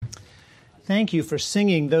Thank you for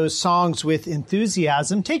singing those songs with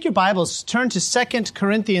enthusiasm. Take your Bibles, turn to 2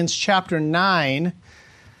 Corinthians chapter 9.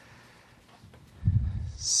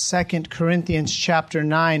 2 Corinthians chapter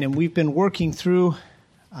 9, and we've been working through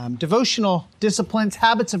devotional disciplines,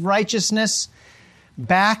 habits of righteousness,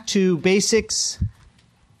 back to basics,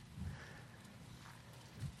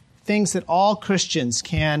 things that all Christians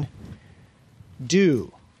can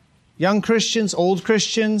do. Young Christians, old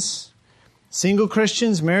Christians, single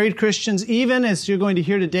Christians, married Christians, even as you're going to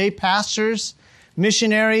hear today, pastors,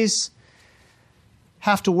 missionaries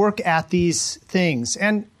have to work at these things.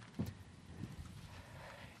 And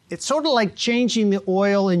it's sort of like changing the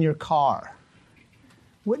oil in your car.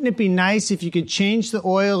 Wouldn't it be nice if you could change the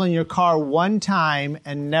oil in your car one time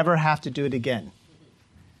and never have to do it again?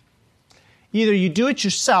 Either you do it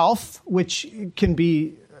yourself, which can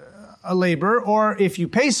be a labor, or if you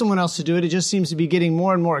pay someone else to do it, it just seems to be getting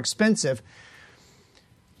more and more expensive.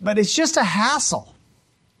 But it's just a hassle.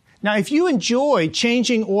 Now, if you enjoy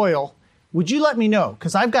changing oil, would you let me know?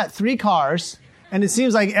 Because I've got 3 cars, and it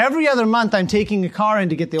seems like every other month I'm taking a car in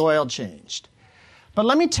to get the oil changed. But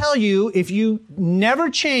let me tell you, if you never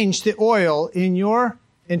change the oil in your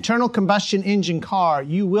internal combustion engine car,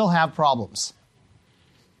 you will have problems.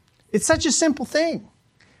 It's such a simple thing,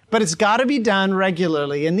 but it's got to be done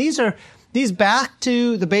regularly. And these back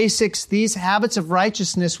to the basics, these habits of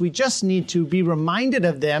righteousness, we just need to be reminded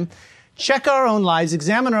of them, check our own lives,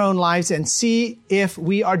 examine our own lives, and see if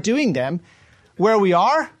we are doing them. Where we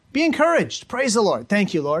are, be encouraged. Praise the Lord.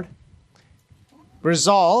 Thank you, Lord.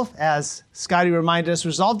 Resolve, as Scotty reminded us,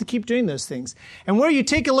 resolve to keep doing those things. And where you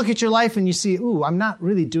take a look at your life and you see, I'm not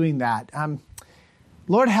really doing that.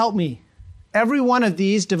 Lord, help me. Every one of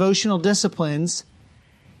these devotional disciplines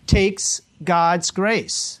takes God's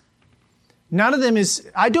grace. None of them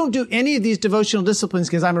I don't do any of these devotional disciplines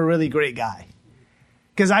because I'm a really great guy.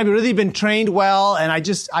 Because I've really been trained well and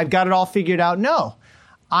I've got it all figured out. No,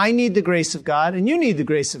 I need the grace of God and you need the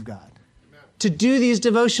grace of God to do these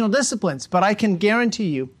devotional disciplines. But I can guarantee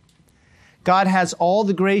you, God has all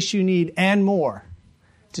the grace you need and more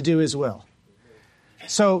to do His will.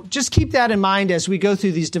 So just keep that in mind as we go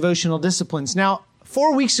through these devotional disciplines. Now,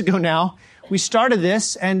 4 weeks ago now, we started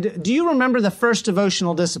this, and do you remember the first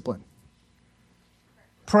devotional discipline?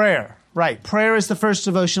 Prayer. Right. Prayer is the first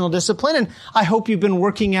devotional discipline, and I hope you've been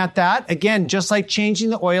working at that. Again, just like changing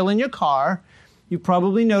the oil in your car, you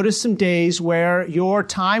probably noticed some days where your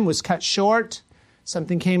time was cut short,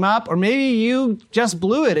 something came up, or maybe you just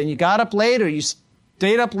blew it and you got up late or you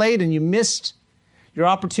stayed up late and you missed your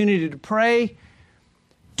opportunity to pray.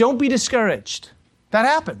 Don't be discouraged. That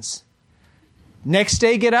happens. Next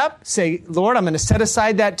day, get up, say, Lord, I'm going to set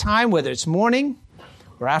aside that time, whether it's morning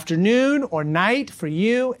or afternoon or night for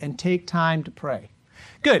you, and take time to pray.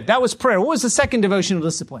 Good. That was prayer. What was the second devotional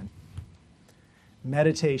discipline?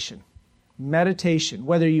 Meditation. Meditation.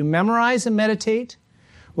 Whether you memorize and meditate,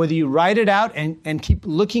 whether you write it out and keep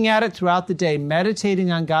looking at it throughout the day,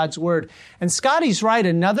 meditating on God's Word. And Scotty's right.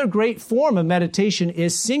 Another great form of meditation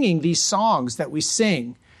is singing these songs that we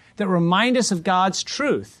sing that remind us of God's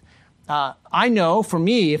truth. I know, for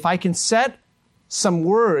me, if I can set some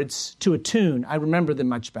words to a tune, I remember them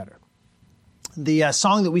much better. The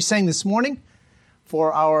song that we sang this morning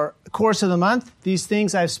for our course of the month, These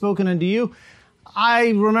Things I've Spoken Unto You, I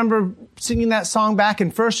remember singing that song back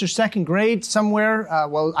in 1st or 2nd grade somewhere.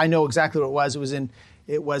 I know exactly where it was.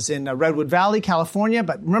 It was in Redwood Valley, California.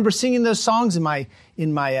 But remember singing those songs in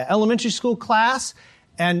my elementary school class,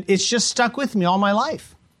 and it's just stuck with me all my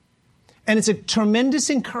life. And it's a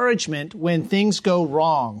tremendous encouragement when things go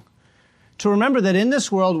wrong to remember that in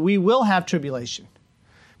this world we will have tribulation,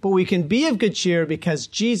 but we can be of good cheer because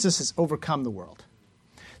Jesus has overcome the world.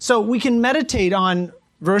 So we can meditate on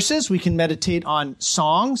verses, we can meditate on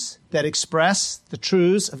songs that express the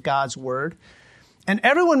truths of God's Word. And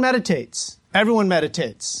everyone meditates. Everyone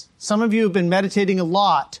meditates. Some of you have been meditating a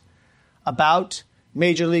lot about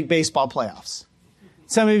Major League Baseball playoffs.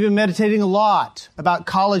 Some of you have been meditating a lot about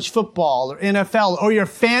college football or NFL or your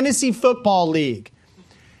fantasy football league.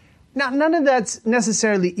 Now, none of that's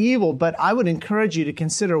necessarily evil, but I would encourage you to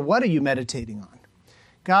consider, what are you meditating on?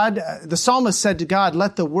 God, the psalmist said to God,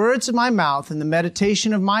 let the words of my mouth and the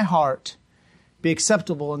meditation of my heart be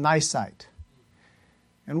acceptable in thy sight.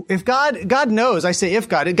 And if God knows, I say if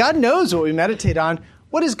God knows what we meditate on,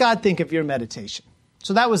 what does God think of your meditation?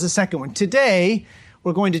 So that was the second one. Today,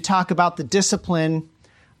 we're going to talk about the discipline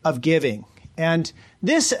of giving. And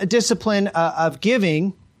this discipline of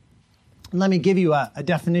giving, let me give you a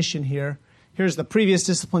definition here. Here's the previous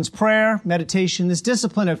disciplines: prayer, meditation. This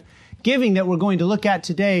discipline of giving that we're going to look at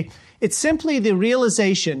today, it's simply the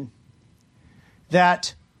realization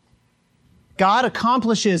that God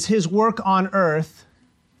accomplishes his work on earth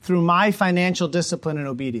through my financial discipline and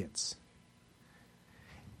obedience.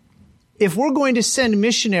 If we're going to send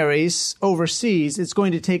missionaries overseas, it's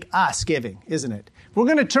going to take us giving, isn't it? If we're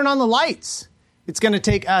going to turn on the lights, it's going to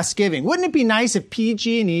take us giving. Wouldn't it be nice if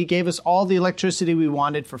PG&E gave us all the electricity we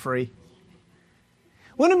wanted for free?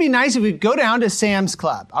 Wouldn't it be nice if we go down to Sam's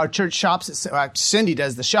Club? Our church shops at, Cindy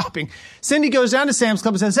does the shopping. Cindy goes down to Sam's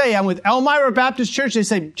Club and says, hey, I'm with Elmira Baptist Church. They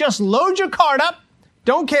say, just load your card up.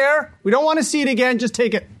 Don't care. We don't want to see it again. Just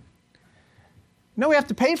take it. No, we have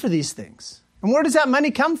to pay for these things. And where does that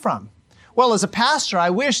money come from? Well, as a pastor,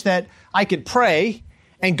 I wish that I could pray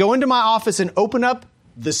and go into my office and open up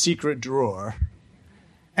the secret drawer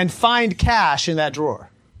and find cash in that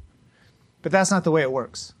drawer. But that's not the way it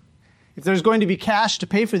works. If there's going to be cash to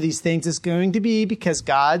pay for these things, it's going to be because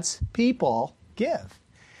God's people give.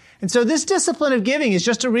 And so this discipline of giving is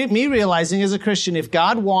just me realizing as a Christian, if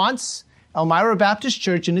God wants Elmira Baptist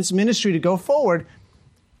Church and its ministry to go forward,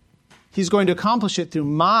 he's going to accomplish it through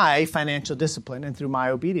my financial discipline and through my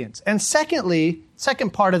obedience. And secondly,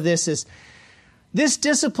 second part of this is this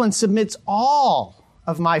discipline submits all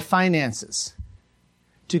of my finances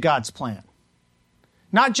to God's plan.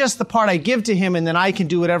 Not just the part I give to him and then I can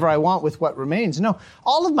do whatever I want with what remains. No,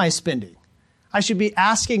 all of my spending. I should be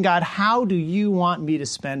asking God, how do you want me to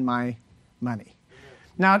spend my money?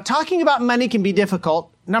 Now, talking about money can be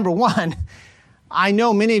difficult. Number one, I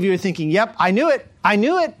know many of you are thinking, yep, I knew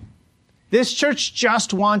it. This church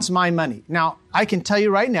just wants my money. Now, I can tell you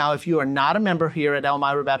right now, if you are not a member here at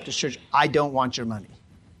Elmira Baptist Church, I don't want your money.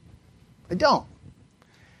 I don't.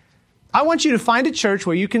 I want you to find a church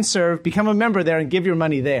where you can serve, become a member there, and give your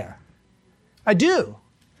money there. I do.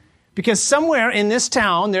 Because somewhere in this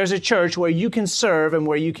town, there's a church where you can serve and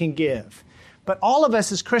where you can give. But all of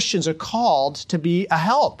us as Christians are called to be a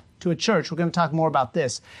help to a church. We're going to talk more about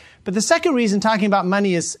this. But the second reason talking about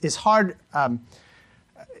money is hard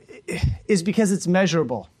is because it's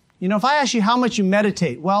measurable. You know, if I ask you how much you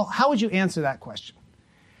meditate, well, how would you answer that question?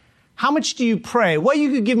 How much do you pray? Well,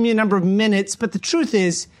 you could give me a number of minutes, but the truth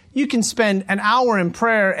is, you can spend an hour in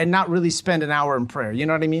prayer and not really spend an hour in prayer. You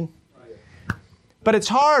know what I mean? But it's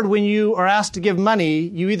hard when you are asked to give money.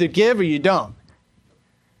 You either give or you don't.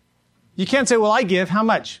 You can't say, well, I give. How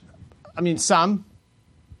much? I mean, some.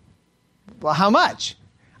 Well, how much?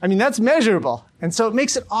 I mean, that's measurable. And so it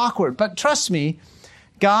makes it awkward. But trust me,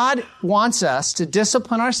 God wants us to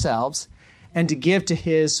discipline ourselves and to give to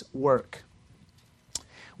his work.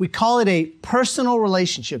 We call it a personal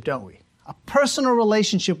relationship, don't we? A personal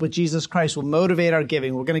relationship with Jesus Christ will motivate our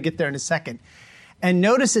giving. We're going to get there in a second. And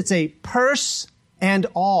notice it's a purse and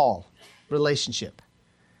all relationship.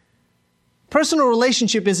 Personal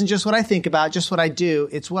relationship isn't just what I think about, just what I do.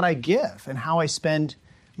 It's what I give and how I spend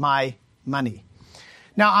my money.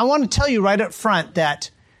 Now, I want to tell you right up front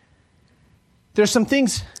that there's some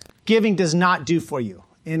things giving does not do for you.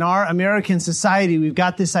 In our American society, we've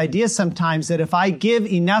got this idea sometimes that if I give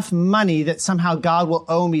enough money that somehow God will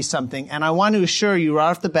owe me something. And I want to assure you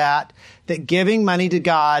right off the bat that giving money to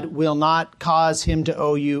God will not cause him to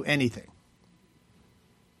owe you anything.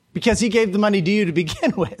 Because he gave the money to you to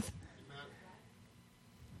begin with.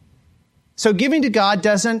 So giving to God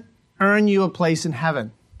doesn't earn you a place in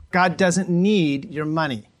heaven. God doesn't need your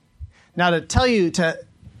money. Now to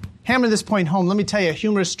hammer this point home, let me tell you a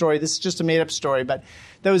humorous story. This is just a made-up story, but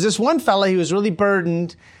there was this one fella who was really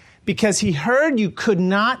burdened because he heard you could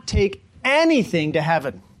not take anything to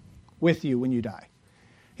heaven with you when you die.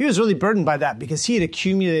 He was really burdened by that because he had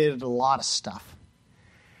accumulated a lot of stuff.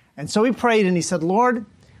 And so he prayed and he said, Lord,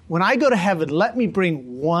 when I go to heaven, let me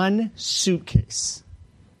bring one suitcase.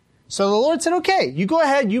 So the Lord said, okay, you go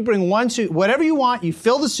ahead, you bring one suitcase, whatever you want, you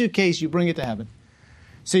fill the suitcase, you bring it to heaven.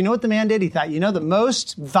 So you know what the man did? He thought, the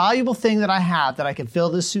most valuable thing that I have that I can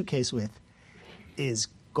fill this suitcase with is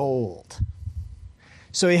gold.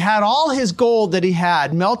 So he had all his gold that he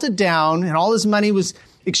had melted down, and all his money was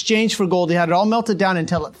exchanged for gold. He had it all melted down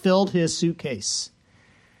until it filled his suitcase.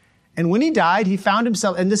 And when he died, he found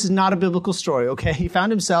himself, and this is not a biblical story, okay? He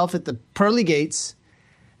found himself at the pearly gates,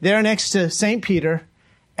 there next to St. Peter,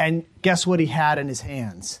 and guess what he had in his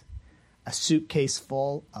hands? A suitcase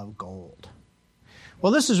full of gold.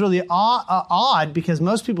 Well, this is really odd because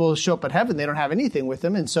most people show up at heaven, they don't have anything with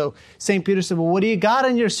them. And so St. Peter said, well, what do you got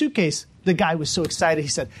in your suitcase? The guy was so excited. He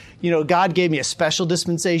said, God gave me a special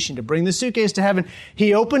dispensation to bring the suitcase to heaven.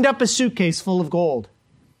 He opened up a suitcase full of gold.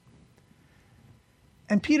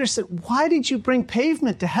 And Peter said, why did you bring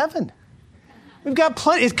pavement to heaven? We've got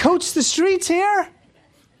plenty. It coats the streets here.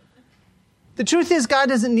 The truth is, God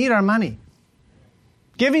doesn't need our money.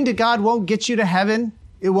 Giving to God won't get you to heaven.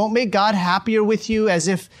 It won't make God happier with you as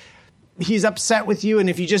if he's upset with you, and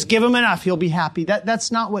if you just give him enough, he'll be happy.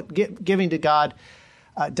 That's not what giving to God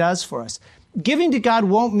does for us. Giving to God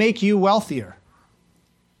won't make you wealthier.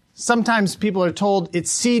 Sometimes people are told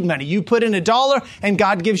it's seed money. You put in $1 and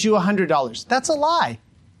God gives you $100. That's a lie.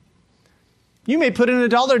 You may put in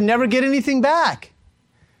 $1 and never get anything back.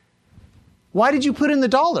 Why did you put in the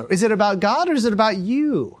 $1? Is it about God or is it about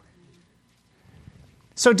you?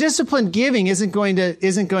 So disciplined giving isn't going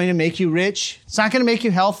to make you rich. It's not going to make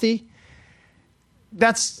you healthy.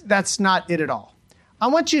 That's not it at all. I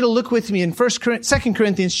want you to look with me in 2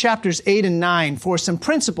 Corinthians chapters 8 and 9 for some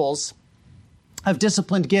principles of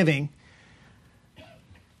disciplined giving.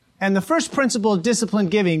 And the first principle of disciplined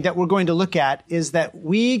giving that we're going to look at is that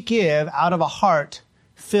we give out of a heart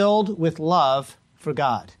filled with love for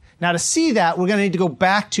God. Now, to see that, we're going to need to go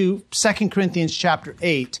back to 2 Corinthians chapter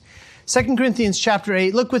 8. 2 Corinthians chapter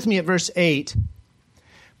 8, look with me at verse 8.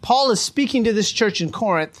 Paul is speaking to this church in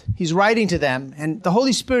Corinth. He's writing to them, and the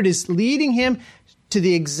Holy Spirit is leading him to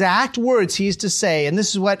the exact words he's to say. And this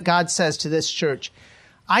is what God says to this church.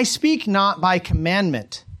 I speak not by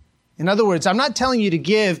commandment. In other words, I'm not telling you to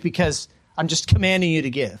give because I'm just commanding you to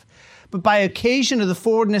give, but by occasion of the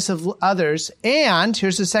forwardness of others. And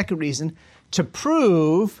here's the second reason, to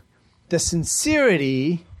prove the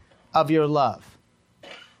sincerity of your love.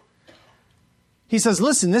 He says,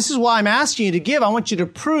 listen, this is why I'm asking you to give. I want you to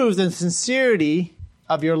prove the sincerity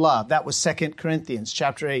of your love. That was 2 Corinthians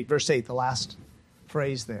chapter 8, verse 8, the last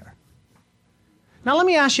phrase there. Now let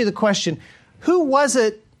me ask you the question, who was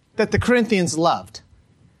it that the Corinthians loved?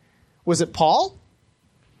 Was it Paul?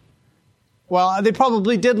 Well, they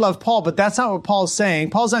probably did love Paul, but that's not what Paul's saying.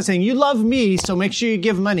 Paul's not saying, you love me, so make sure you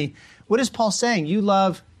give money. What is Paul saying? You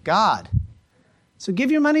love God. So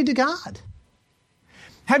give your money to God.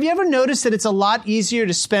 Have you ever noticed that it's a lot easier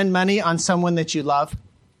to spend money on someone that you love?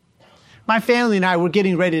 My family and I were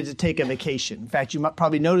getting ready to take a vacation. In fact, you might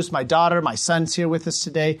probably notice my daughter, my son's here with us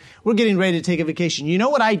today. We're getting ready to take a vacation. You know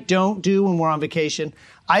what I don't do when we're on vacation?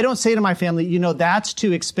 I don't say to my family, that's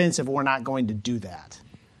too expensive. We're not going to do that.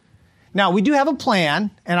 Now, we do have a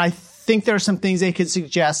plan, and I think there are some things they could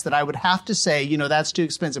suggest that I would have to say, that's too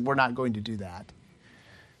expensive. We're not going to do that.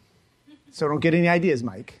 So don't get any ideas,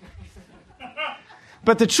 Mike.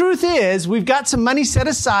 But the truth is, we've got some money set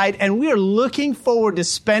aside, and we are looking forward to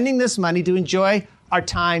spending this money to enjoy our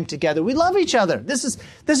time together. We love each other. This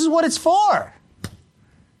is what it's for.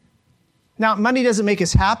 Now, money doesn't make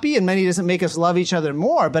us happy, and money doesn't make us love each other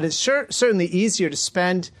more, but it's certainly easier to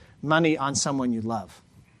spend money on someone you love.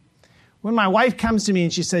 When my wife comes to me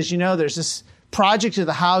and she says, there's this project at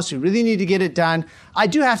the house, we really need to get it done, I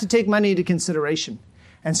do have to take money into consideration.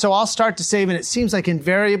 And so I'll start to save, and it seems like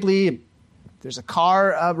invariably there's a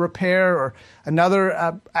car repair or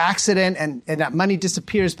another accident, and that money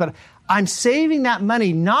disappears. But I'm saving that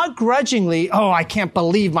money, not grudgingly, I can't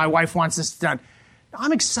believe my wife wants this done.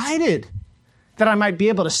 I'm excited that I might be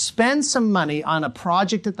able to spend some money on a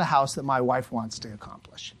project at the house that my wife wants to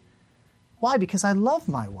accomplish. Why? Because I love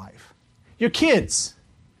my wife. Your kids.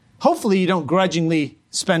 Hopefully you don't grudgingly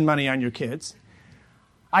spend money on your kids.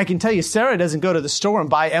 I can tell you, Sarah doesn't go to the store and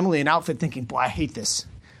buy Emily an outfit thinking, boy, I hate this.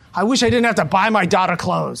 I wish I didn't have to buy my daughter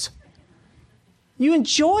clothes. You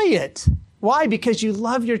enjoy it. Why? Because you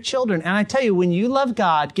love your children. And I tell you, when you love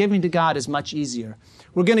God, giving to God is much easier.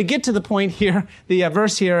 We're going to get to the point here, the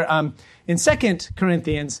verse here in 2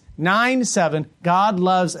 Corinthians 9:7, God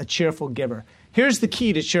loves a cheerful giver. Here's the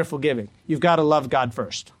key to cheerful giving. You've got to love God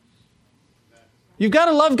first. You've got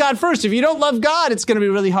to love God first. If you don't love God, it's going to be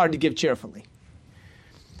really hard to give cheerfully.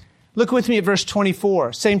 Look with me at verse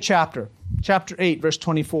 24, same chapter. Chapter 8, verse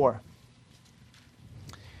 24.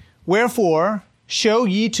 Wherefore, show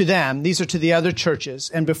ye to them, these are to the other churches,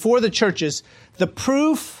 and before the churches, the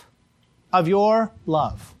proof of your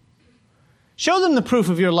love. Show them the proof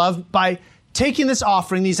of your love by taking this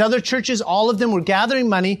offering. These other churches, all of them were gathering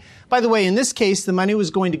money. By the way, in this case, the money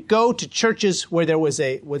was going to go to churches where there was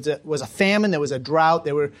a famine, there was a drought.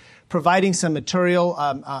 They were providing some material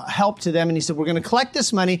help to them. And he said, we're going to collect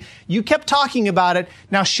this money. You kept talking about it.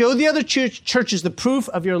 Now show the other churches the proof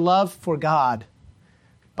of your love for God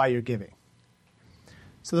by your giving.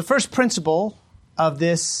 So the first principle of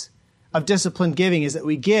disciplined giving is that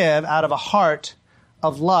we give out of a heart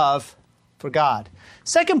of love for God.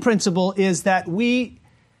 Second principle is that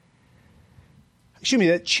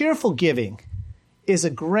that cheerful giving is a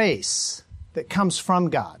grace that comes from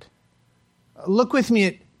God. Look with me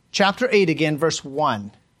at chapter 8 again, verse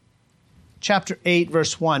 1. Chapter 8,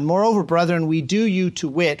 verse 1. Moreover, brethren, we do you to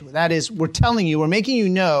wit, that is, we're making you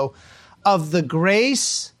know of the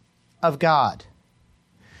grace of God.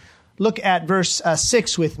 Look at verse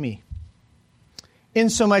 6 with me.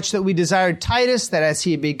 insomuch that we desired Titus, that as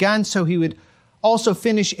he had begun, so he would also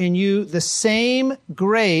finish in you the same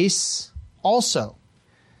grace also.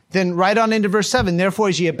 Then right on into verse 7, therefore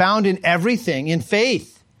as ye abound in everything, in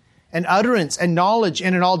faith and utterance and knowledge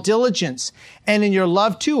and in all diligence and in your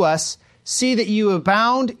love to us, see that you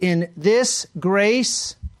abound in this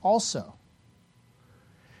grace also.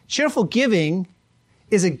 Cheerful giving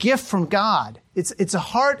is a gift from God. It's a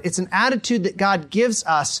heart, it's an attitude that God gives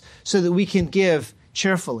us so that we can give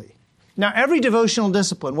cheerfully. Now, every devotional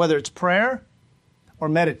discipline, whether it's prayer or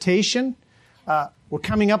meditation, we're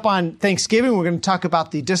coming up on Thanksgiving. We're going to talk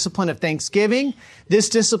about the discipline of thanksgiving, this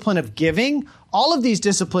discipline of giving. All of these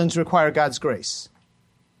disciplines require God's grace.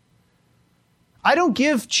 I don't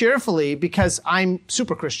give cheerfully because I'm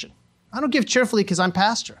super Christian. I don't give cheerfully because I'm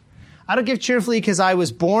pastor. I don't give cheerfully because I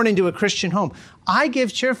was born into a Christian home. I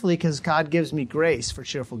give cheerfully because God gives me grace for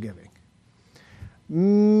cheerful giving.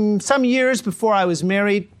 Some years before I was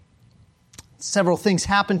married, several things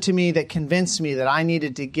happened to me that convinced me that I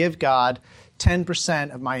needed to give God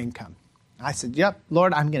 10% of my income. I said, yep,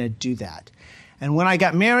 Lord, I'm going to do that. And when I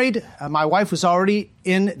got married, my wife was already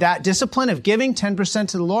in that discipline of giving 10%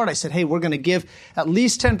 to the Lord. I said, hey, we're going to give at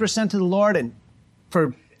least 10% to the Lord. And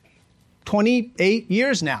for 28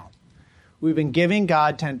 years now, we've been giving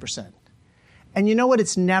God 10%. And you know what?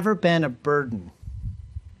 It's never been a burden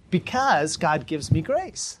because God gives me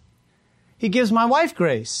grace. He gives my wife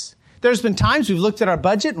grace. There's been times we've looked at our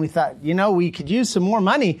budget and we thought, we could use some more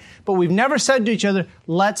money, but we've never said to each other,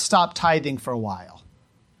 let's stop tithing for a while.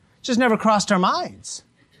 Just never crossed our minds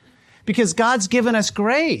because God's given us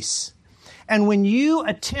grace. And when you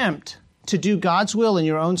attempt to do God's will in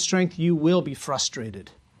your own strength, you will be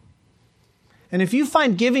frustrated. And if you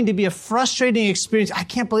find giving to be a frustrating experience, I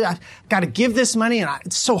can't believe I've got to give this money and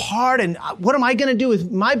it's so hard and what am I going to do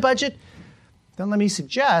with my budget? Then let me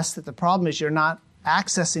suggest that the problem is you're not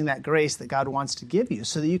accessing that grace that God wants to give you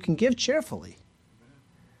so that you can give cheerfully.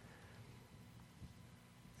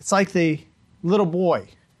 It's like the little boy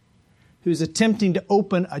who's attempting to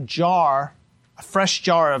open a jar, a fresh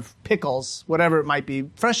jar of pickles, whatever it might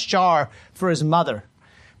be, fresh jar for his mother.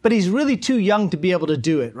 But he's really too young to be able to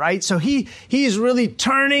do it, right? So he's really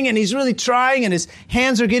turning and he's really trying and his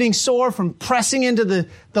hands are getting sore from pressing into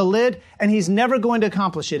the lid and he's never going to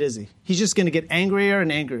accomplish it, is he? He's just going to get angrier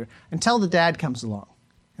and angrier until the dad comes along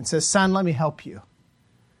and says, son, let me help you.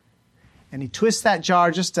 And he twists that jar,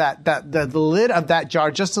 just the lid of that jar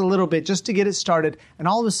just a little bit, just to get it started. And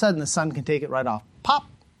all of a sudden the son can take it right off. Pop!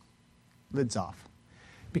 Lid's off.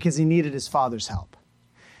 Because he needed his father's help.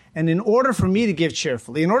 And in order for me to give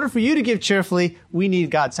cheerfully, in order for you to give cheerfully, we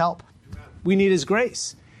need God's help. We need His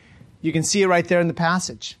grace. You can see it right there in the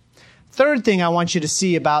passage. Third thing I want you to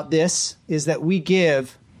see about this is that we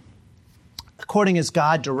give according as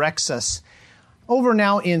God directs us. Over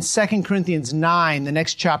now in 2 Corinthians 9, the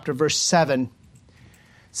next chapter, verse 7,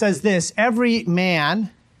 says this, every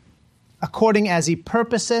man according as he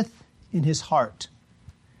purposeth in his heart.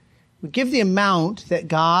 We give the amount that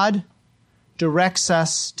God directs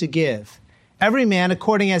us to give. Every man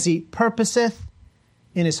according as he purposeth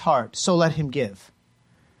in his heart, so let him give.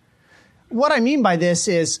 What I mean by this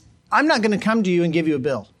is, I'm not going to come to you and give you a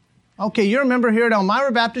bill. Okay, you're a member here at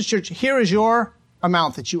Elmira Baptist Church. Here is your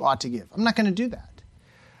amount that you ought to give. I'm not going to do that.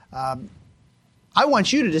 I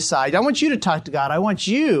want you to decide. I want you to talk to God. I want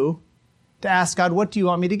you to ask God, what do you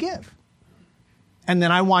want me to give? And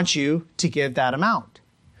then I want you to give that amount.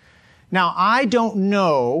 Now, I don't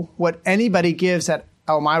know what anybody gives at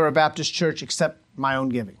Elmira Baptist Church except my own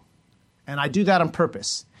giving. And I do that on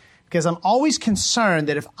purpose because I'm always concerned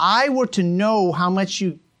that if I were to know how much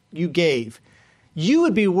you gave, you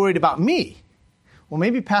would be worried about me. Well,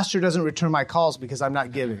 maybe Pastor doesn't return my calls because I'm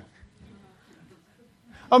not giving.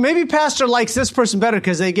 Oh, maybe Pastor likes this person better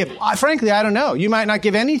because they give. Frankly, I don't know. You might not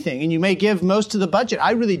give anything and you may give most of the budget.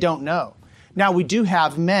 I really don't know. Now, we do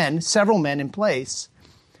have several men in place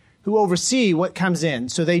who oversee what comes in,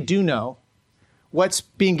 so they do know what's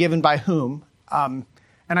being given by whom. And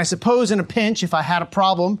I suppose in a pinch, if I had a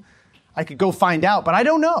problem, I could go find out, but I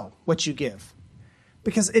don't know what you give.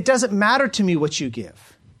 Because it doesn't matter to me what you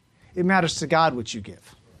give. It matters to God what you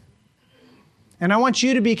give. And I want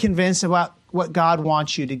you to be convinced about what God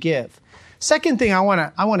wants you to give. Second thing I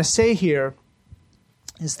want to say here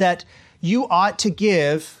is that you ought to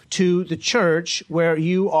give to the church where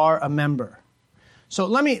you are a member. So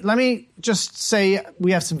let me just say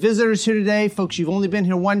we have some visitors here today. Folks, you've only been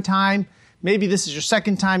here one time. Maybe this is your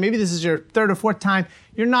second time. Maybe this is your third or fourth time.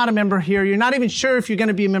 You're not a member here. You're not even sure if you're going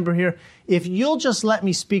to be a member here. If you'll just let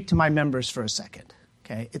me speak to my members for a second,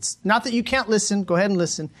 okay? It's not that you can't listen. Go ahead and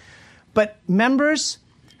listen. But members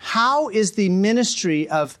how is the ministry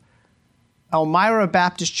of Elmira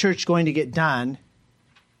Baptist Church going to get done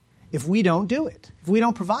if we don't do it, if we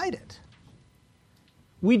don't provide it?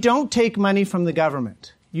 We don't take money from the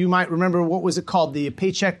government. You might remember, what was it called? The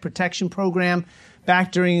Paycheck Protection Program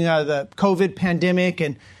back during the COVID pandemic,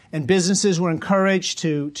 and businesses were encouraged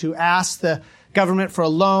to ask the government for a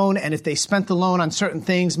loan, and if they spent the loan on certain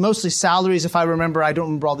things, mostly salaries, if I remember, I don't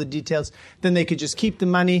remember all the details, then they could just keep the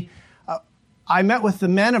money. I met with the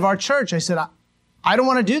men of our church. I said, I don't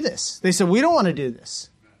want to do this. They said, we don't want to do this.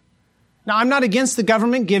 Now, I'm not against the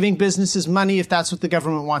government giving businesses money if that's what the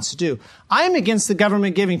government wants to do. I am against the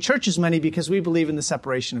government giving churches money because we believe in the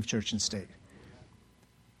separation of church and state.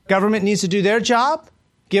 Government needs to do their job,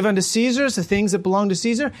 give unto Caesar the things that belong to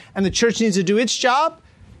Caesar, and the church needs to do its job,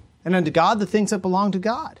 and unto God the things that belong to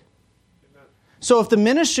God. Amen. So if the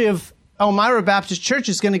ministry of Elmira Baptist Church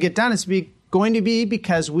is going to get done, it's going to be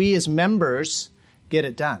because we as members get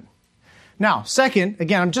it done. Now, second,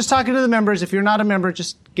 again, I'm just talking to the members. If you're not a member,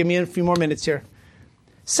 just give me a few more minutes here.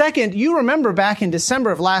 Second, you remember back in December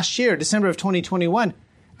of last year, December of 2021,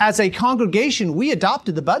 as a congregation, we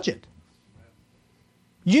adopted the budget.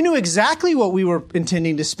 You knew exactly what we were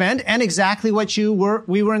intending to spend and exactly what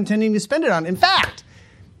we were intending to spend it on. In fact,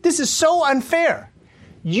 this is so unfair.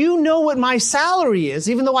 You know what my salary is,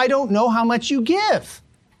 even though I don't know how much you give.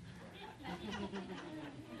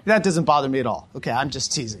 That doesn't bother me at all. Okay, I'm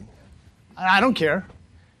just teasing. I don't care.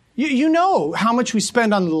 You know how much we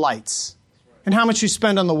spend on the lights and how much we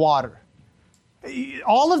spend on the water.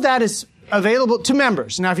 All of that is available to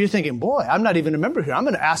members. Now, if you're thinking, boy, I'm not even a member here, I'm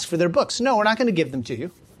going to ask for their books. No, we're not going to give them to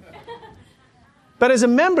you. But as a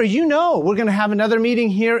member, you know we're going to have another meeting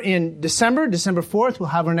here in December 4th. We'll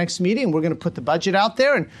have our next meeting. We're going to put the budget out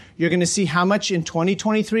there, and you're going to see how much in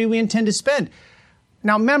 2023 we intend to spend.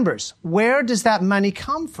 Now, members, where does that money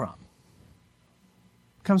come from?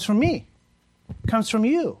 It comes from me. It comes from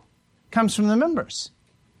you. It comes from the members.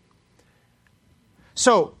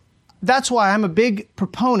 So that's why I'm a big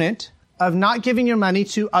proponent of not giving your money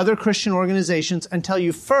to other Christian organizations until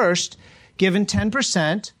you first given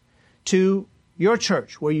 10% to your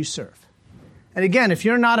church where you serve. And again, if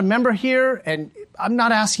you're not a member here, and I'm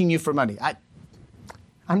not asking you for money.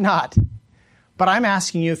 I'm not. But I'm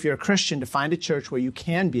asking you, if you're a Christian, to find a church where you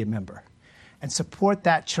can be a member and support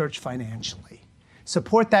that church financially.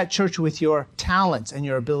 Support that church with your talents and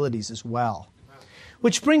your abilities as well.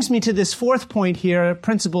 Which brings me to this fourth point here,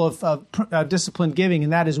 principle of disciplined giving,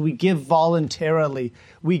 and that is we give voluntarily.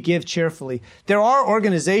 We give cheerfully. There are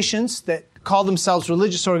organizations that call themselves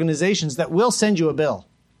religious organizations that will send you a bill.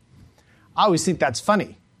 I always think that's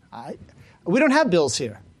funny. We don't have bills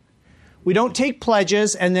here. We don't take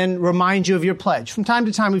pledges and then remind you of your pledge. From time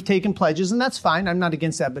to time, we've taken pledges, and that's fine. I'm not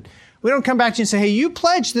against that. But we don't come back to you and say, hey, you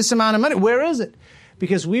pledged this amount of money. Where is it?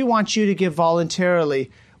 Because we want you to give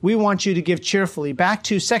voluntarily. We want you to give cheerfully. Back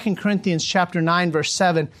to 2 Corinthians chapter 9, verse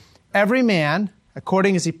 7. Every man,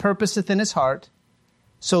 according as he purposeth in his heart,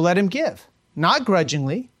 so let him give. Not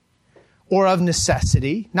grudgingly or of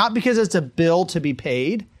necessity, not because it's a bill to be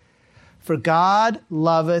paid. For God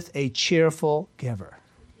loveth a cheerful giver.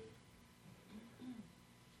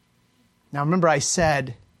 Now, remember I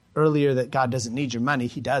said earlier that God doesn't need your money.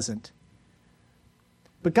 He doesn't.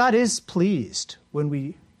 But God is pleased when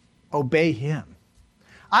we obey Him.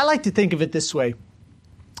 I like to think of it this way.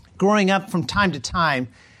 Growing up, from time to time,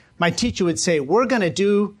 my teacher would say, we're going to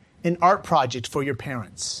do an art project for your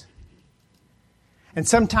parents. And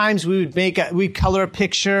sometimes we'd color a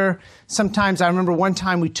picture. Sometimes I remember one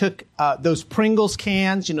time we took those Pringles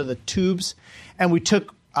cans, the tubes, and we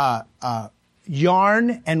took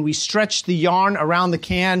yarn and we stretched the yarn around the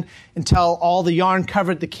can until all the yarn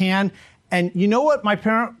covered the can. And you know what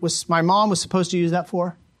my mom was supposed to use that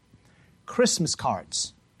for? Christmas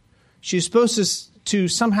cards. She was supposed to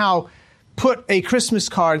somehow put a Christmas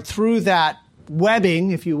card through that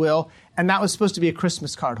webbing, if you will, and that was supposed to be a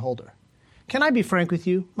Christmas card holder. Can I be frank with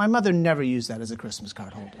you? My mother never used that as a Christmas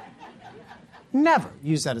card holder. Never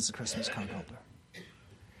used that as a Christmas card holder.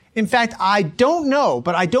 In fact, I don't know,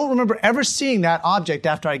 but I don't remember ever seeing that object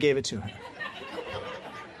after I gave it to her.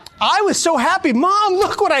 I was so happy. Mom,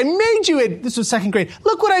 look what I made you this was second grade.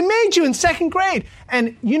 Look what I made you in second grade.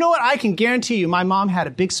 And you know what? I can guarantee you, my mom had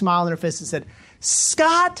a big smile on her face and said,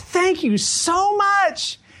 Scott, thank you so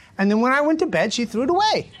much. And then when I went to bed, she threw it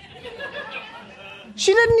away.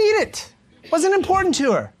 She didn't need it. It wasn't important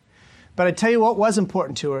to her. But I tell you what was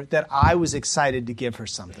important to her, that I was excited to give her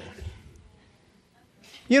something.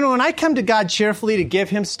 When I come to God cheerfully to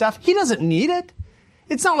give Him stuff, He doesn't need it.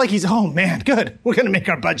 It's not like He's, oh man, good, we're going to make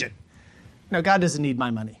our budget. No, God doesn't need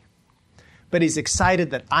my money. But He's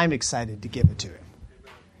excited that I'm excited to give it to Him.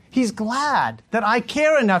 He's glad that I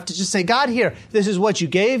care enough to just say, God, here, this is what you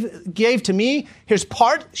gave to me. Here's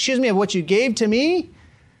part, of what you gave to me.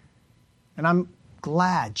 And I'm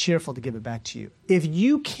glad, cheerful to give it back to you. If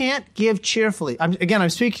you can't give cheerfully, I'm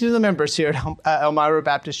speaking to the members here at Elmira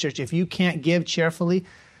Baptist Church. If you can't give cheerfully,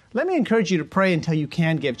 let me encourage you to pray until you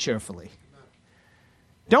can give cheerfully.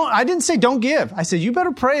 I didn't say don't give. I said you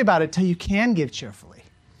better pray about it till you can give cheerfully.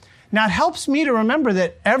 Now, it helps me to remember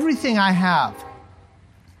that everything I have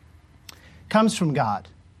comes from God.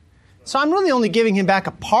 So I'm really only giving him back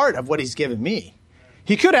a part of what he's given me.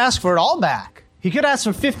 He could ask for it all back. He could ask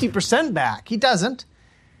for 50% back. He doesn't.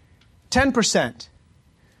 10%.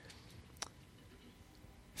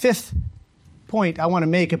 Fifth point I want to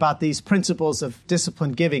make about these principles of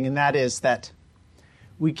disciplined giving, and that is that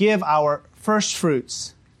we give our first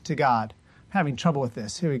fruits to God. I'm having trouble with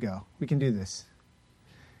this. Here we go. We can do this.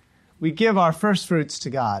 We give our first fruits to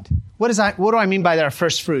God. What do I mean by our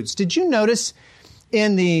first fruits? Did you notice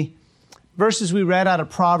in the verses we read out of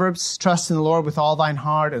Proverbs, trust in the Lord with all thine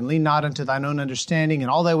heart and lean not unto thine own understanding. In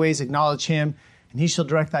all thy ways acknowledge him, and he shall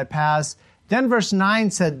direct thy paths. Then verse 9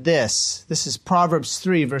 said this. This is Proverbs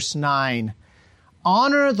 3, verse 9.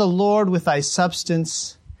 Honor the Lord with thy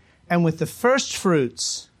substance and with the first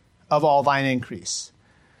fruits of all thine increase.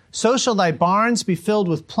 So shall thy barns be filled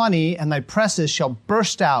with plenty, and thy presses shall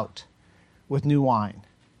burst out with new wine.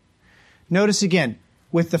 Notice again,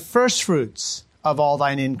 with the first fruits of all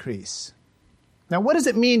thine increase. Now, what does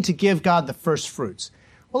it mean to give God the first fruits?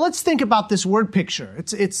 Well, let's think about this word picture.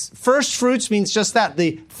 It's first fruits means just that,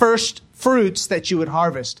 the first fruits that you would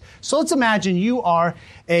harvest. So let's imagine you are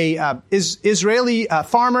a Israeli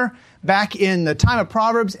farmer back in the time of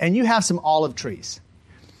Proverbs, and you have some olive trees.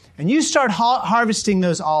 And you start harvesting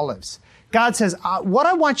those olives. God says, what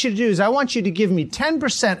I want you to do is I want you to give me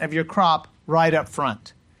 10% of your crop right up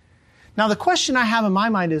front. Now, the question I have in my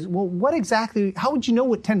mind is, well, how would you know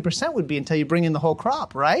what 10% would be until you bring in the whole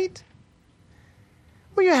crop, right?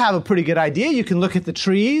 Well, you have a pretty good idea. You can look at the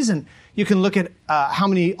trees and you can look at how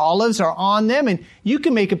many olives are on them, and you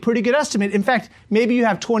can make a pretty good estimate. In fact, maybe you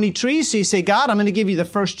have 20 trees, so you say, God, I'm going to give you the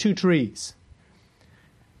first 2 trees.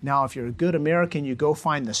 Now, if you're a good American, you go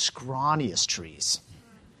find the scrawniest trees.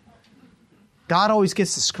 God always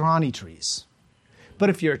gets the scrawny trees. But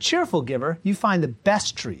if you're a cheerful giver, you find the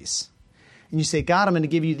best trees. And you say, God, I'm going to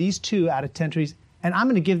give you these 2 out of 10 trees, and I'm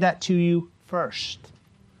going to give that to you first.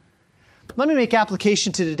 Let me make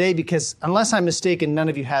application to today, because unless I'm mistaken, none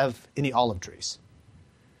of you have any olive trees.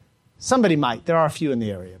 Somebody might. There are a few in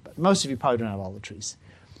the area, but most of you probably don't have olive trees.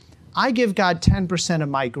 I give God 10% of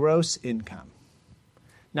my gross income.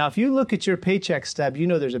 Now, if you look at your paycheck stub, you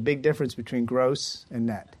know there's a big difference between gross and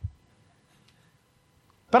net.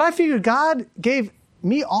 But I figured God gave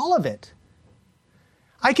me all of it.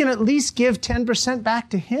 I can at least give 10%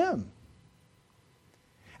 back to him.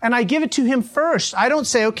 And I give it to him first. I don't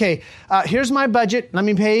say, okay, here's my budget. Let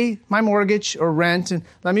me pay my mortgage or rent, and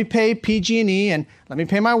let me pay PG&E, and let me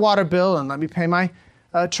pay my water bill, and let me pay my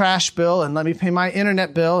trash bill, and let me pay my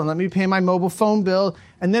internet bill, and let me pay my mobile phone bill.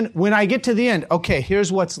 And then when I get to the end, okay,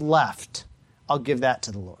 here's what's left. I'll give that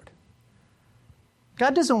to the Lord.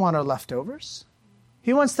 God doesn't want our leftovers.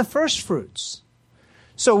 He wants the first fruits.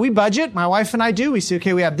 So we budget, my wife and I do. We say,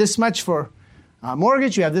 okay, we have this much for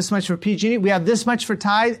mortgage, we have this much for PG&E, we have this much for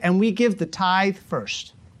tithe, and we give the tithe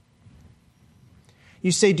first.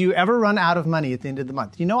 You say, do you ever run out of money at the end of the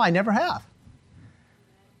month? You know, I never have.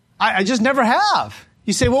 I just never have.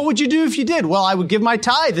 You say, what would you do if you did? Well, I would give my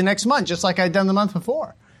tithe the next month, just like I'd done the month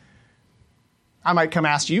before. I might come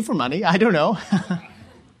ask you for money. I don't know.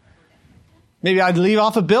 Maybe I'd leave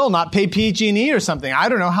off a bill, not pay PG&E or something. I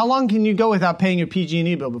don't know. How long can you go without paying your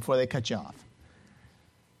PG&E bill before they cut you off?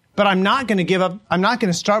 But I'm not going to give up. I'm not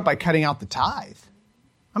going to start by cutting out the tithe.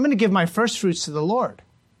 I'm going to give my first fruits to the Lord.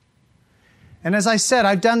 And as I said,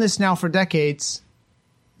 I've done this now for decades,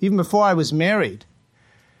 even before I was married.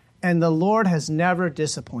 And the Lord has never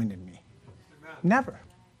disappointed me. Amen. Never.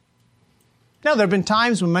 Now, there have been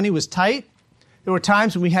times when money was tight. There were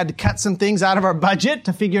times when we had to cut some things out of our budget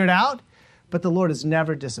to figure it out. But the Lord has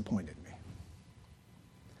never disappointed me.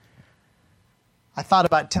 I thought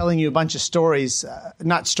about telling you a bunch of stories,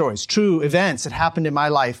 not stories, true events that happened in my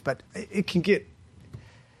life, but it can get...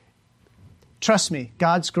 Trust me,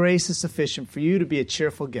 God's grace is sufficient for you to be a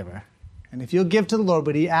cheerful giver. And if you'll give to the Lord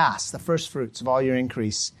what he asks, the first fruits of all your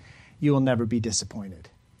increase, you will never be disappointed.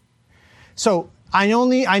 So I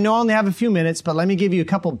know I only have a few minutes, but let me give you a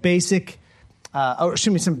couple basic,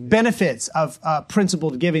 some benefits of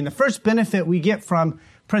principled giving. The first benefit we get from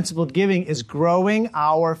principled giving is growing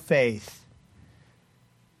our faith.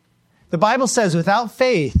 The Bible says without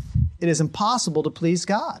faith, it is impossible to please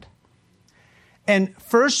God. And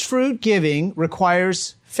first fruit giving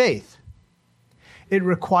requires faith. It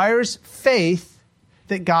requires faith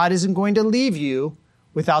that God isn't going to leave you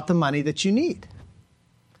without the money that you need.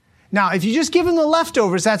 Now, if you just give him the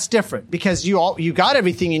leftovers, that's different because you got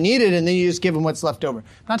everything you needed and then you just give him what's left over. I'm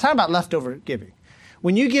not talking about leftover giving.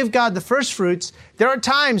 When you give God the first fruits, there are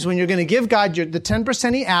times when you're going to give God the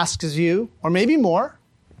 10% he asks of you, or maybe more.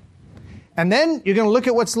 And then you're going to look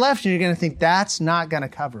at what's left and you're going to think that's not going to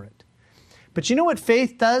cover it. But you know what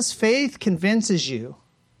faith does? Faith convinces you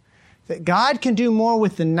that God can do more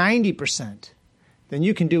with the 90% than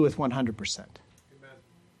you can do with 100%.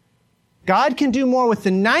 God can do more with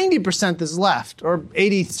the 90% that's left, or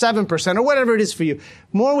 87%, or whatever it is for you.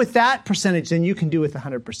 More with that percentage than you can do with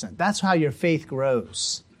 100%. That's how your faith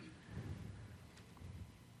grows.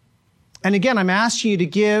 And again, I'm asking you to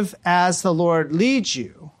give as the Lord leads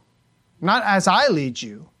you, not as I lead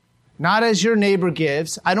you, not as your neighbor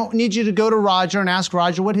gives. I don't need you to go to Roger and ask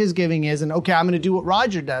Roger what his giving is, and okay, I'm going to do what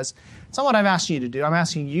Roger does. It's not what I'm asking you to do. I'm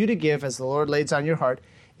asking you to give as the Lord lays on your heart.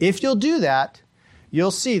 If you'll do that, you'll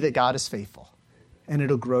see that God is faithful, and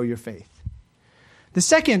it'll grow your faith. The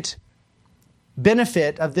second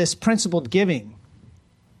benefit of this principled giving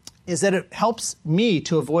is that it helps me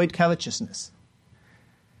to avoid covetousness.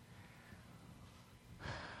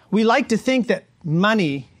 We like to think that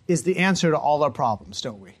money is the answer to all our problems,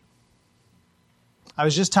 don't we? I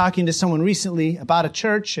was just talking to someone recently about a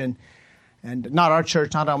church, and not our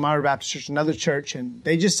church, not Elmira Baptist Church, another church, and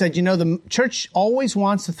they just said, the church always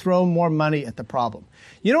wants to throw more money at the problem.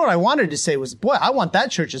 You know what I wanted to say was, boy, I want that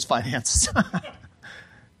church's finances.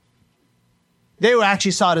 They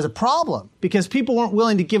actually saw it as a problem because people weren't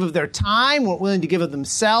willing to give of their time, weren't willing to give of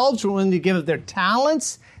themselves, weren't willing to give of their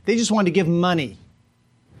talents. They just wanted to give money.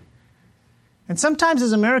 And sometimes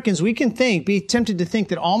as Americans, we can be tempted to think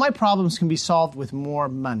that all my problems can be solved with more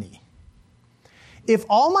money. If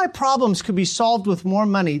all my problems could be solved with more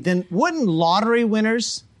money, then wouldn't lottery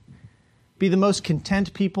winners be the most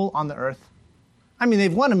content people on the earth? I mean,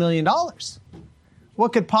 they've won $1 million.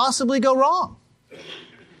 What could possibly go wrong?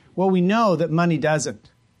 Well, we know that money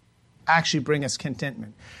doesn't actually bring us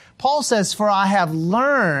contentment. Paul says, "For I have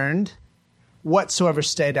learned whatsoever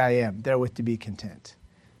state I am, therewith to be content."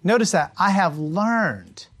 Notice that, I have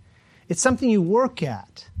learned. It's something you work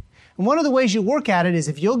at. And one of the ways you work at it is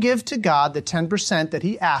if you'll give to God the 10% that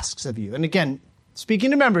he asks of you. And again, speaking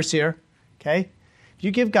to members here, okay? If you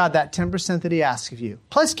give God that 10% that he asks of you,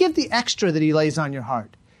 plus give the extra that he lays on your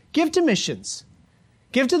heart. Give to missions.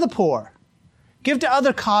 Give to the poor. Give to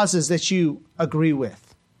other causes that you agree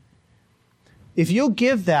with. If you'll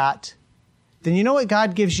give that, then you know what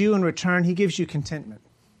God gives you in return? He gives you contentment.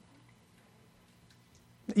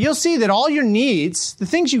 You'll see that all your needs, the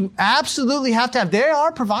things you absolutely have to have, they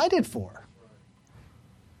are provided for.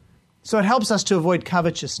 So it helps us to avoid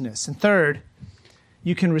covetousness. And third,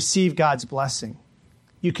 you can receive God's blessing.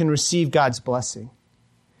 You can receive God's blessing.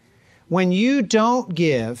 When you don't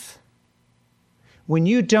give,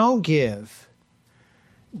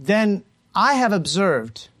 then I have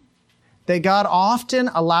observed that God often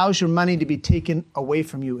allows your money to be taken away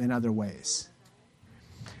from you in other ways.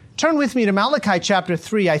 Turn with me to Malachi chapter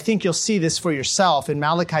 3. I think you'll see this for yourself in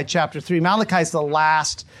Malachi chapter 3. Malachi is the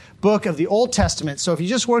last book of the Old Testament. So if you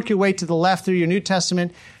just work your way to the left through your New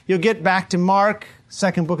Testament, you'll get back to Mark,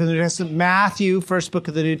 second book of the New Testament, Matthew, first book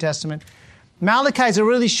of the New Testament. Malachi is a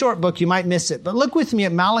really short book. You might miss it. But look with me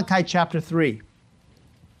at Malachi chapter 3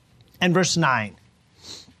 and verse 9.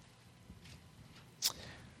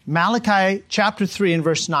 Malachi chapter 3 and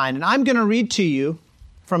verse 9. And I'm going to read to you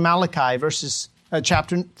from Malachi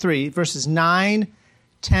chapter 3, verses 9,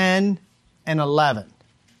 10, and 11.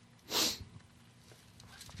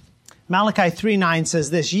 Malachi 3:9 says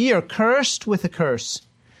this, "Ye are cursed with a curse,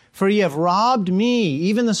 for ye have robbed me,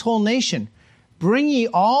 even this whole nation. Bring ye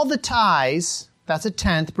all the tithes," that's a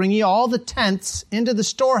tenth, "bring ye all the tenths into the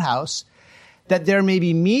storehouse, that there may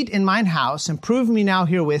be meat in mine house, and prove me now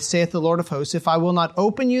herewith, saith the Lord of hosts, if I will not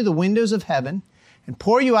open you the windows of heaven, and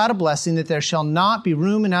pour you out a blessing, that there shall not be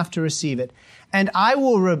room enough to receive it. And I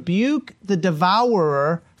will rebuke the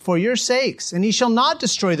devourer for your sakes, and he shall not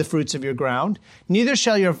destroy the fruits of your ground, neither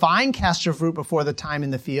shall your vine cast her fruit before the time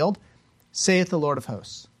in the field, saith the Lord of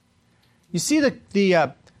hosts." You see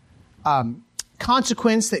the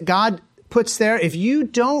consequence that God puts there? If you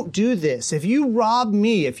don't do this, if you rob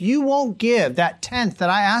me, if you won't give that tenth that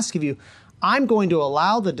I ask of you, I'm going to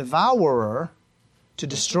allow the devourer to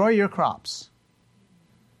destroy your crops.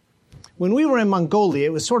 When we were in Mongolia,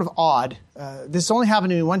 it was sort of odd. This only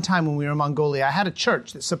happened to me one time when we were in Mongolia. I had a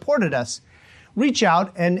church that supported us reach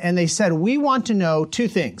out, and they said, "We want to know two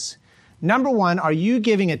things. Number one, are you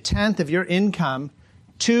giving a tenth of your income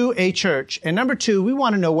to a church? And number two, we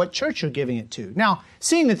want to know what church you're giving it to. Now,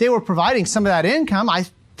 seeing that they were providing some of that income, I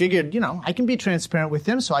figured, I can be transparent with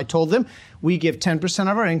them. So I told them we give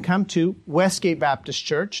 10% of our income to Westgate Baptist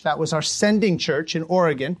Church. That was our sending church in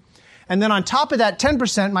Oregon. And then on top of that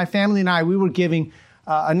 10%, my family and I, we were giving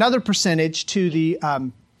another percentage to the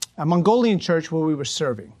a Mongolian church where we were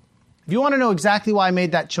serving. If you want to know exactly why I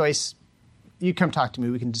made that choice, you come talk to me.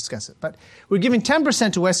 We can discuss it. But we're giving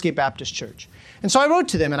 10% to Westgate Baptist Church. And so I wrote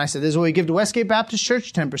to them and I said, this is what we give to Westgate Baptist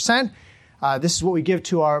Church, 10%. This is what we give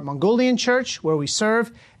to our Mongolian church where we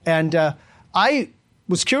serve. And I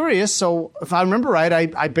was curious. So if I remember right,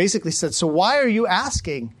 I basically said, so why are you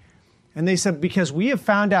asking? And they said, because we have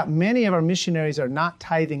found out many of our missionaries are not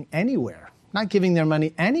tithing anywhere, not giving their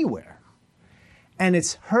money anywhere. And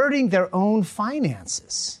it's hurting their own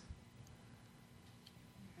finances.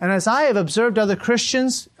 And as I have observed other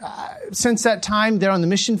Christians since that time, they're on the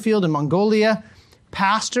mission field in Mongolia,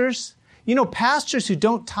 pastors, pastors who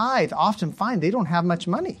don't tithe often find they don't have much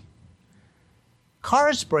money.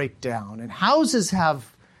 Cars break down and houses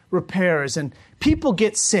have repairs and people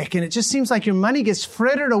get sick and it just seems like your money gets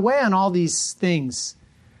frittered away on all these things.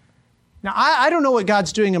 Now, I don't know what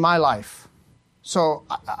God's doing in my life. So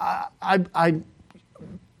I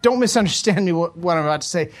don't misunderstand me what I'm about to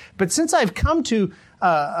say. But since I've come to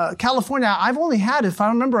California, I've only had, if I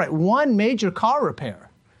remember right, one major car repair.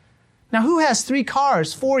 Now, who has 3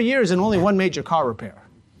 cars, 4 years, and only one major car repair?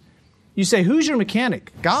 You say, who's your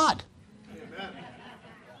mechanic? God.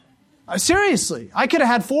 Seriously, I could have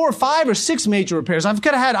had 4 or 5 or 6 major repairs.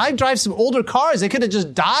 I drive some older cars. They could have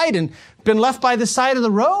just died and been left by the side of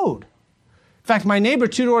the road. In fact, my neighbor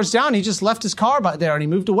 2 doors down, he just left his car there and he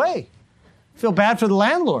moved away. I feel bad for the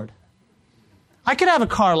landlord. I could have a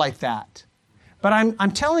car like that. But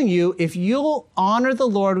I'm telling you, if you'll honor the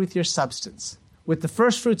Lord with your substance, with the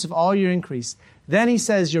first fruits of all your increase, then he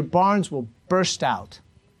says your barns will burst out.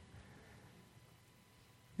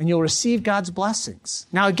 And you'll receive God's blessings.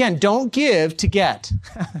 Now again, don't give to get.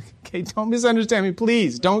 Okay, don't misunderstand me,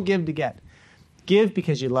 please. Don't give to get. Give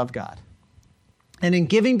because you love God. And in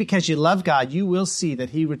giving because you love God, you will see that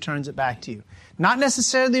he returns it back to you. Not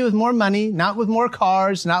necessarily with more money, not with more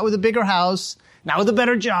cars, not with a bigger house, not with a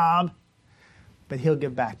better job, but he'll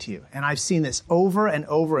give back to you. And I've seen this over and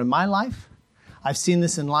over in my life. I've seen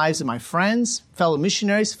this in lives of my friends, fellow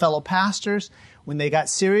missionaries, fellow pastors. When they got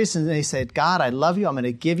serious and they said, God, I love you. I'm going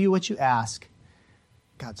to give you what you ask.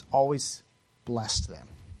 God's always blessed them.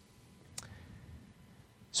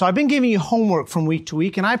 So I've been giving you homework from week to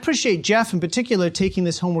week, and I appreciate Jeff in particular taking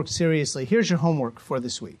this homework seriously. Here's your homework for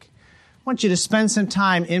this week. I want you to spend some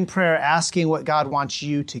time in prayer asking what God wants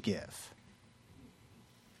you to give.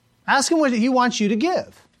 Ask him what he wants you to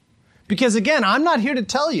give. Because again, I'm not here to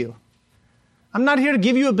tell you. I'm not here to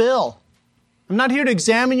give you a bill. I'm not here to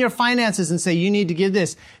examine your finances and say, you need to give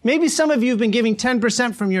this. Maybe some of you have been giving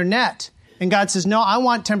 10% from your net, and God says, no, I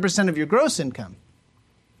want 10% of your gross income.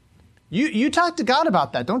 You talk to God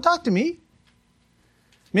about that. Don't talk to me.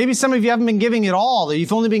 Maybe some of you haven't been giving at all.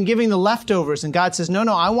 You've only been giving the leftovers, and God says, no,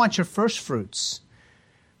 I want your first fruits.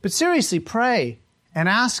 But seriously, pray and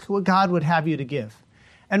ask what God would have you to give.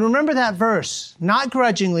 And remember that verse, not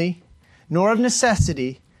grudgingly, nor of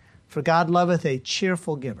necessity, for God loveth a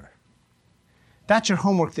cheerful giver. That's your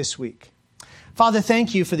homework this week. Father,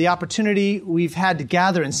 thank you for the opportunity we've had to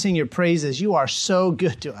gather and sing your praises. You are so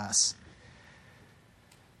good to us.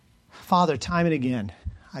 Father, time and again,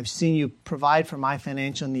 I've seen you provide for my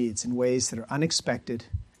financial needs in ways that are unexpected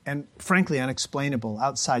and frankly unexplainable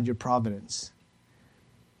outside your providence.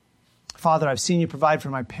 Father, I've seen you provide for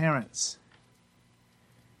my parents.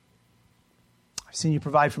 I've seen you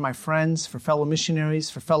provide for my friends, for fellow missionaries,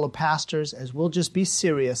 for fellow pastors, as we'll just be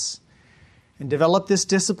serious and develop this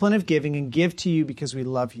discipline of giving and give to you because we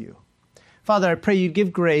love you. Father, I pray you'd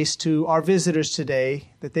give grace to our visitors today,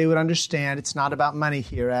 that they would understand it's not about money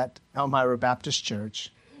here at Elmira Baptist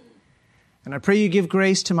Church. And I pray you give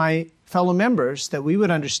grace to my fellow members that we would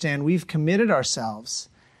understand we've committed ourselves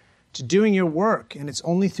to doing your work, and it's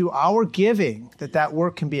only through our giving that that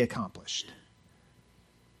work can be accomplished.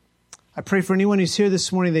 I pray for anyone who's here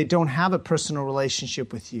this morning, they don't have a personal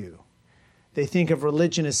relationship with you. They think of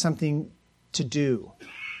religion as something to do,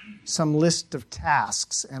 some list of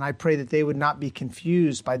tasks, and I pray that they would not be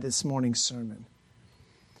confused by this morning's sermon.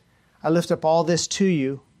 I lift up all this to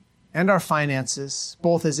you and our finances,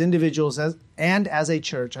 both as individuals and as a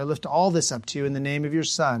church. I lift all this up to you in the name of your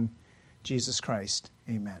Son, Jesus Christ.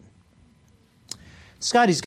 Amen. Scotty's